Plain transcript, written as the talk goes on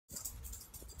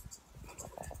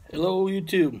Hello,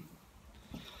 YouTube.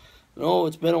 No,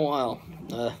 it's been a while.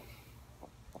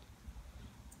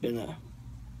 Been a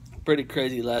pretty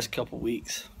crazy last couple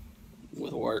weeks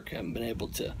with work. Haven't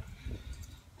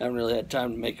really had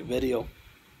time to make a video.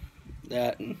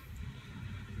 That and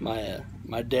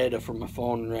my data from my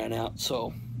phone ran out,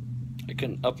 so I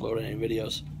couldn't upload any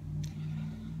videos.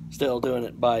 Still doing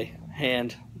it by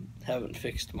hand. Haven't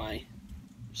fixed my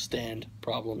stand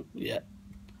problem yet.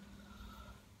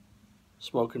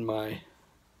 Smoking my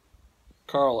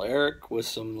Carl Eric with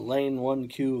some Lane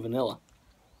 1Q vanilla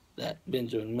that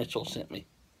Benjamin Mitchell sent me.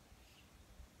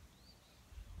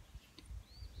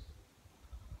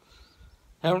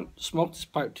 Haven't smoked this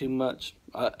pipe too much.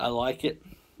 I like it,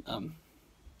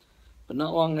 but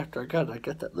not long after I got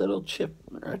that little chip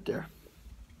right there.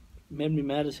 Made me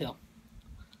mad as hell.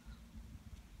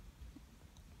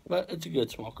 But it's a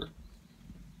good smoker.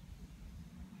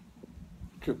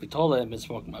 Truth be told, I haven't been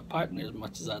smoking my pipe near as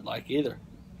much as I'd like either.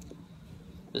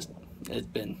 It's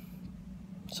been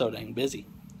so dang busy.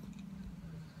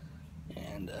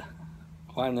 And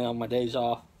finally on my days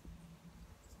off,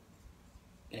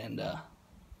 and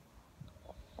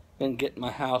been getting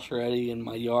my house ready and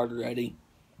my yard ready.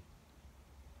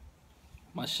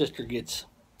 My sister gets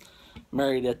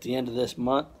married at the end of this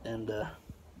month, and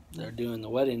they're doing the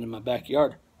wedding in my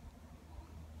backyard.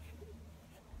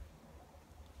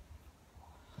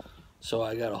 So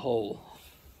I got a whole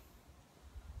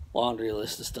laundry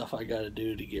list of stuff I gotta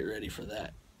do to get ready for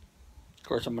that. Of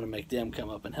course, I'm gonna make them come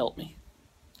up and help me.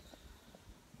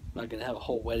 I'm not gonna have a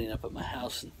whole wedding up at my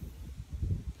house and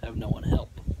have no one help.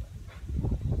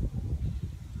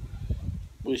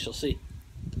 We shall see.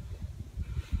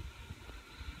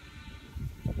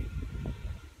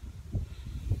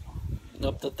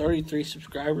 Up to 33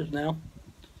 subscribers now.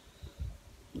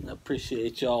 I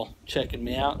appreciate y'all checking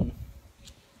me out and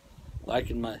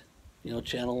liking my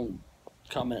channel and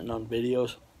commenting on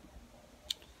videos.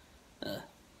 I'm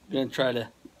gonna try to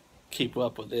keep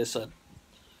up with this. I'm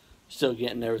still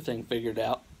getting everything figured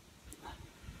out,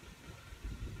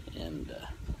 and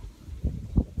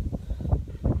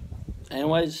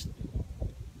anyways,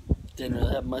 didn't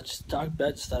really have much to talk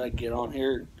about. Just thought I'd get on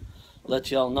here and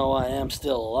let y'all know I am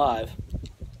still alive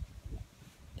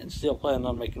and still planning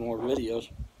on making more videos.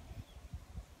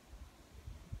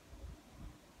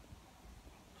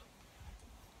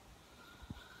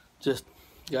 Just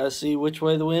gotta see which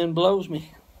way the wind blows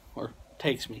me or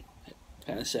takes me. It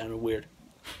kind of sounded weird.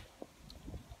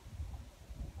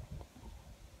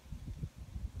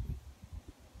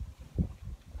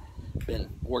 Been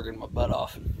working my butt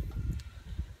off and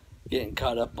getting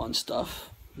caught up on stuff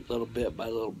little bit by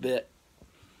little bit.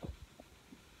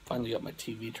 Finally got my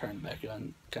TV turned back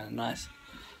on. Kind of nice.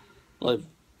 Live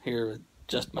here with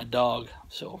just my dog,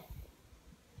 so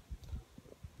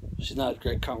she's not a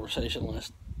great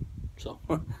conversationalist. So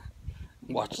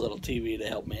watch a little TV to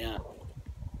help me out,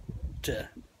 to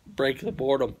break the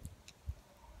boredom.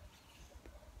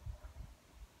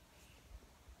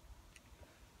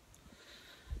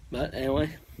 But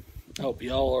anyway, I hope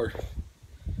y'all are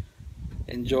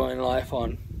enjoying life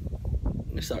on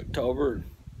this October.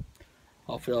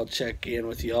 Hopefully I'll check in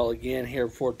with y'all again here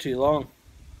before too long.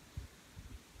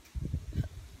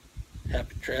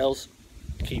 Happy trails,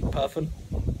 keep puffing,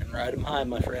 and ride 'em high,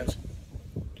 my friends.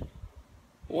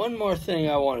 One more thing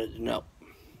I wanted to know.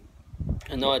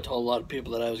 I know I told a lot of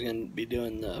people that I was going to be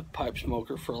doing the Pipe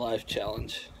Smoker for Life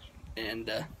challenge, and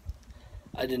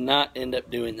I did not end up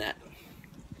doing that.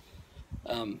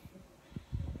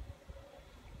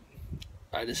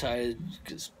 I decided,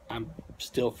 because I'm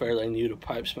still fairly new to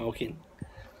pipe smoking,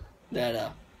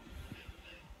 that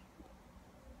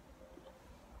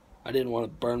I didn't want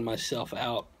to burn myself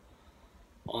out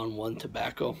on one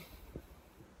tobacco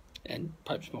and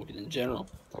pipe smoking in general.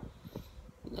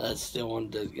 I still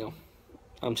wanted to,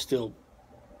 I'm still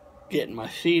getting my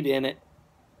feet in it,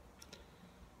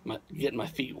 getting my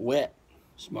feet wet,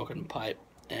 smoking a pipe,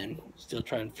 and still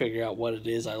trying to figure out what it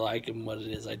is I like and what it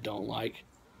is I don't like.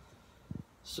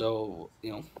 So,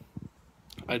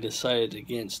 I decided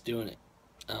against doing it.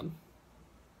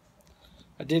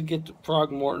 I did get the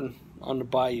Frogmorton on the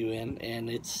Bayou in, and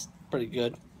it's pretty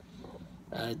good.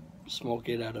 I smoke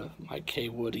it out of my K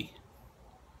Woody,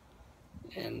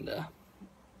 and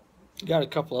got a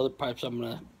couple other pipes I'm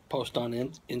gonna post on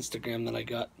Instagram that I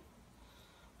got.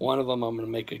 One of them I'm gonna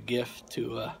make a gift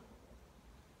to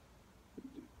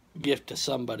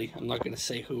somebody. I'm not gonna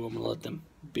say who. I'm gonna let them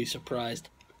be surprised.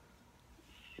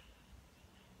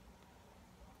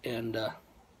 And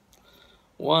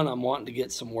one, I'm wanting to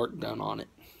get some work done on it,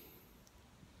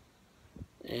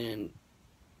 and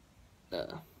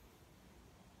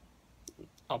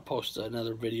I'll post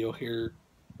another video here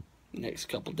next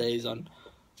couple days on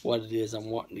what it is I'm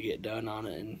wanting to get done on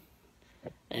it, and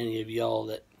any of y'all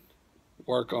that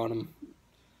work on them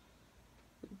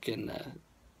can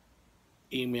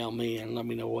email me and let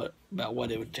me know about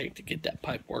what it would take to get that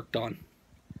pipe worked on.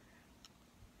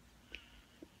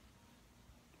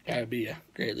 That would be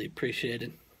greatly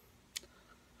appreciated.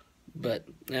 But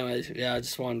anyways, yeah, I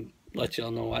just want to let y'all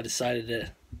know I decided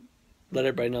to let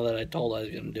everybody know that I told I was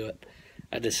going to do it.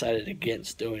 I decided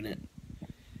against doing it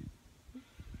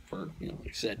for, like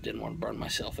I said, didn't want to burn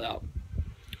myself out.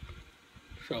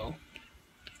 So,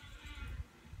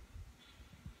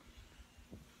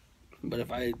 but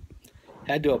if I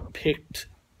had to have picked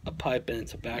a pipe and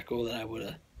tobacco that I would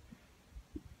have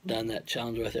done that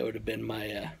challenge with, it would have been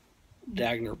my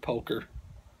Dagner Poker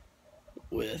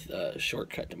with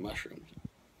Shortcut to Mushrooms.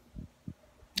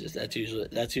 Just that's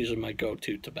usually my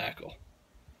go-to tobacco.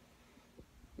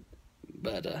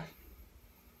 But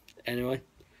anyway,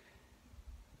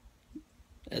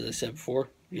 as I said before,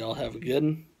 y'all have a good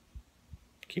one.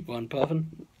 Keep on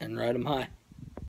puffing and ride 'em high.